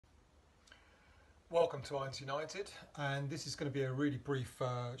Welcome to Irons United, and this is going to be a really brief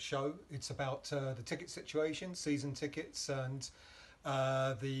show. It's about the ticket situation, season tickets, and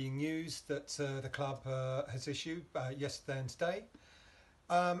the news that the club has issued yesterday and today.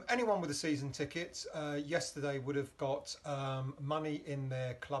 Anyone with a season ticket yesterday would have got money in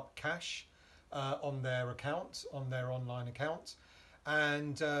their club cash on their account, on their online account.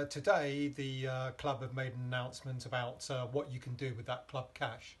 And today the club have made an announcement about what you can do with that club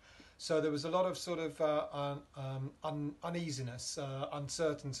cash. So there was a lot of sort of uneasiness,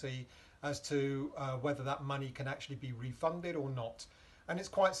 uncertainty as to whether that money can actually be refunded or not. And it's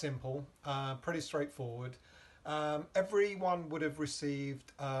quite simple, pretty straightforward. Everyone would have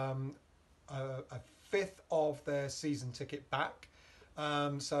received a fifth of their season ticket back.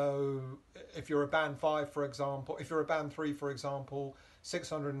 So if you're a band 5, for example, if you're a band 3, for example,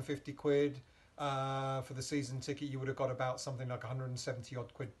 650 quid for the season ticket, you would have got about something like 170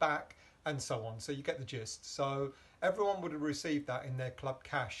 odd quid back, and so on. So you get the gist. So everyone would have received that in their club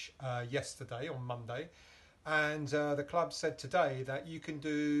cash yesterday, on Monday. And the club said today that you can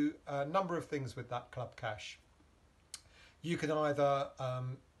do a number of things with that club cash. You can either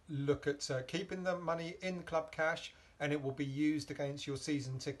look at keeping the money in club cash, and it will be used against your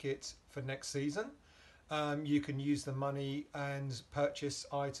season ticket for next season. You can use the money and purchase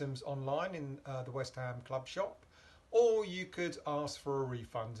items online in the West Ham club shop, or you could ask for a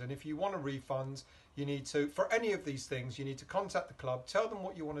refund. And if you want a refund, you need to, for any of these things, you need to contact the club, tell them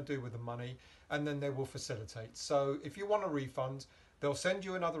what you want to do with the money, and then they will facilitate. So if you want a refund, they'll send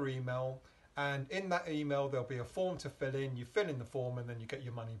you another email, and in that email there'll be a form to fill in. You fill in the form and then you get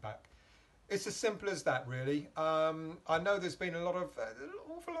your money back. It's as simple as that, really. I know there's been an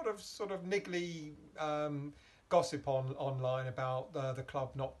awful lot of sort of niggly gossip online about the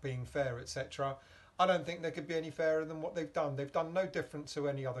club not being fair, etc. I don't think they could be any fairer than what they've done. They've done no different to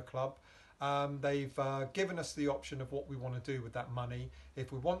any other club. They've given us the option of what we want to do with that money.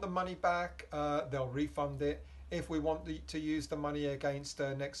 If we want the money back, they'll refund it. If we want to use the money against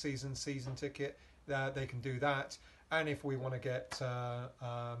next season's season ticket, they can do that. And if we want to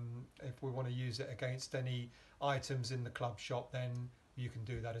if we want to use it against any items in the club shop, then you can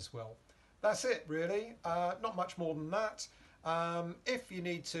do that as well. That's it, really. Not much more than that. If you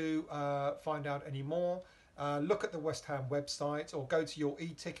need to find out any more, look at the West Ham website or go to your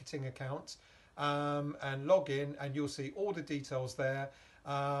e-ticketing account and log in, and you'll see all the details there.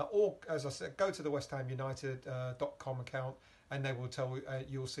 Or, as I said, go to the westhamunited.com account, and they will tell you.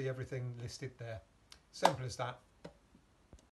 You'll see everything listed there. Simple as that.